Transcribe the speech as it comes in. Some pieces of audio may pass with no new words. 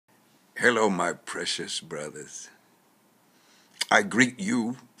Hello, my precious brothers. I greet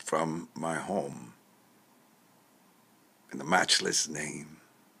you from my home in the matchless name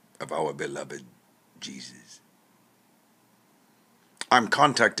of our beloved Jesus. I'm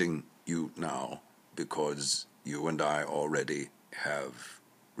contacting you now because you and I already have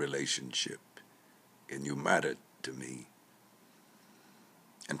relationship and you matter to me.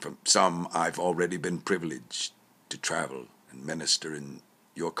 And from some, I've already been privileged to travel and minister in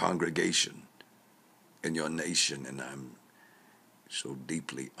your congregation, in your nation, and I'm so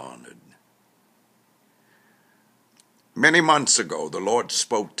deeply honored. Many months ago, the Lord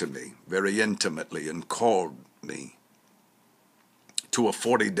spoke to me very intimately and called me to a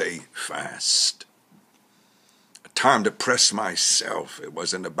 40-day fast, a time to press myself. It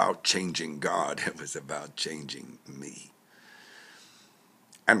wasn't about changing God, it was about changing me.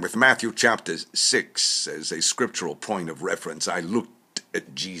 And with Matthew chapter 6 as a scriptural point of reference, I looked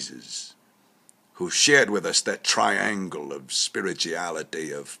at Jesus, who shared with us that triangle of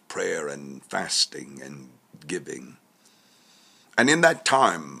spirituality, of prayer and fasting and giving. And in that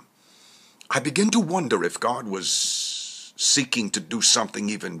time, I began to wonder if God was seeking to do something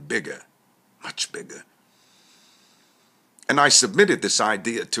even bigger, much bigger. And I submitted this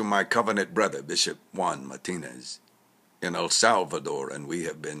idea to my covenant brother, Bishop Juan Martinez, in El Salvador, and we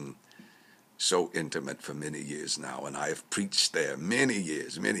have been so intimate for many years now, and I have preached there many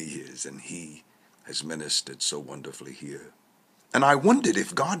years, and he has ministered so wonderfully here. And I wondered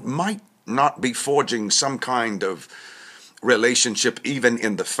if God might not be forging some kind of relationship even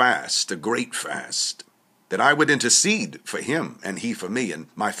in the fast, a great fast, that I would intercede for him and he for me and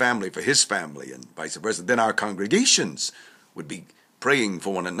my family for his family and vice versa. Then our congregations would be praying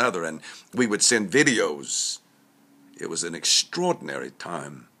for one another and we would send videos. It was an extraordinary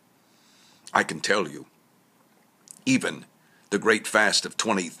time. I can tell you, even the great fast of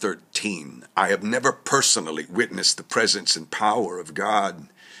 2013, I have never personally witnessed the presence and power of God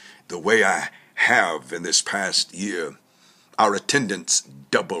the way I have in this past year. Our attendance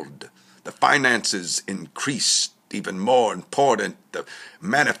doubled. The finances increased. Even more important, the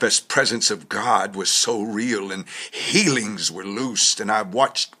manifest presence of God was so real and healings were loosed. And I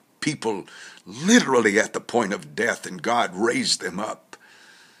watched people literally at the point of death and God raised them up.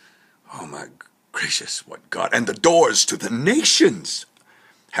 Oh my gracious, what God. And the doors to the nations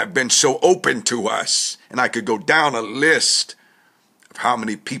have been so open to us. And I could go down a list of how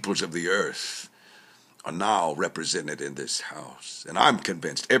many peoples of the earth are now represented in this house. And I'm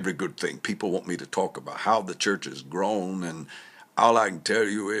convinced every good thing people want me to talk about, how the church has grown, and all I can tell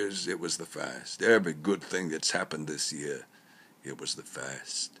you is it was the fast. Every good thing that's happened this year, it was the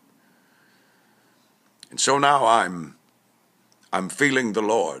fast. And so now I'm feeling the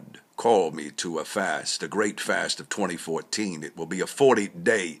Lord call me to a fast, a great fast of 2014. It will be a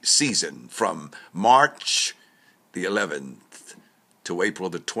 40-day season from March the 11th to April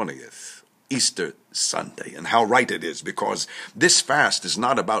the 20th, Easter Sunday. And how right it is, because this fast is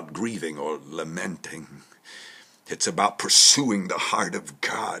not about grieving or lamenting. It's about pursuing the heart of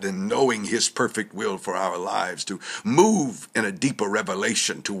God and knowing his perfect will for our lives, to move in a deeper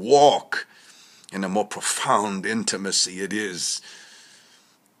revelation, to walk in a more profound intimacy. It is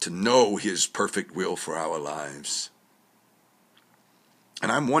to know his perfect will for our lives.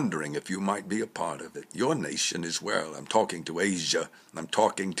 And I'm wondering if you might be a part of it. Your nation as well. I'm talking to Asia. I'm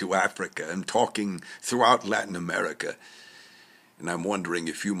talking to Africa. I'm talking throughout Latin America. And I'm wondering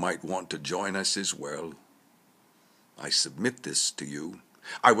if you might want to join us as well. I submit this to you.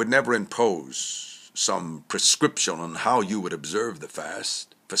 I would never impose some prescription on how you would observe the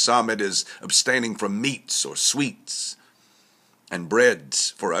fast. For some it is abstaining from meats or sweets and breads.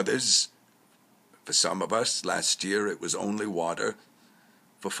 For others, for some of us, last year it was only water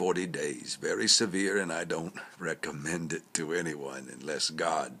for 40 days. Very severe, and I don't recommend it to anyone unless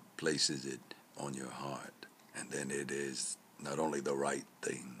God places it on your heart. And then it is not only the right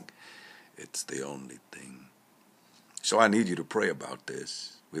thing, it's the only thing. So I need you to pray about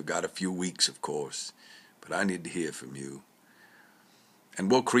this. We've got a few weeks, of course, but I need to hear from you. And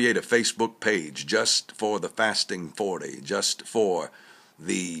we'll create a Facebook page just for the Fasting 40, just for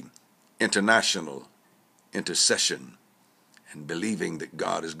the international intercession, and believing that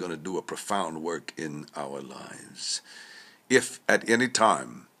God is going to do a profound work in our lives. If at any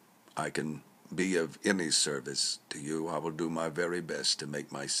time I can be of any service to you, I will do my very best to make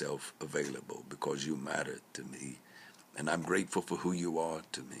myself available, because you matter to me. And I'm grateful for who you are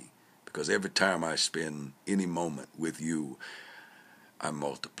to me, because every time I spend any moment with you, I'm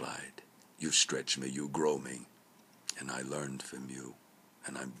multiplied. You stretch me, you grow me, and I learned from you,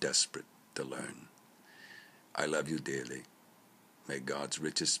 and I'm desperate to learn. I love you dearly. May God's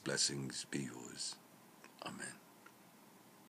richest blessings be yours. Amen.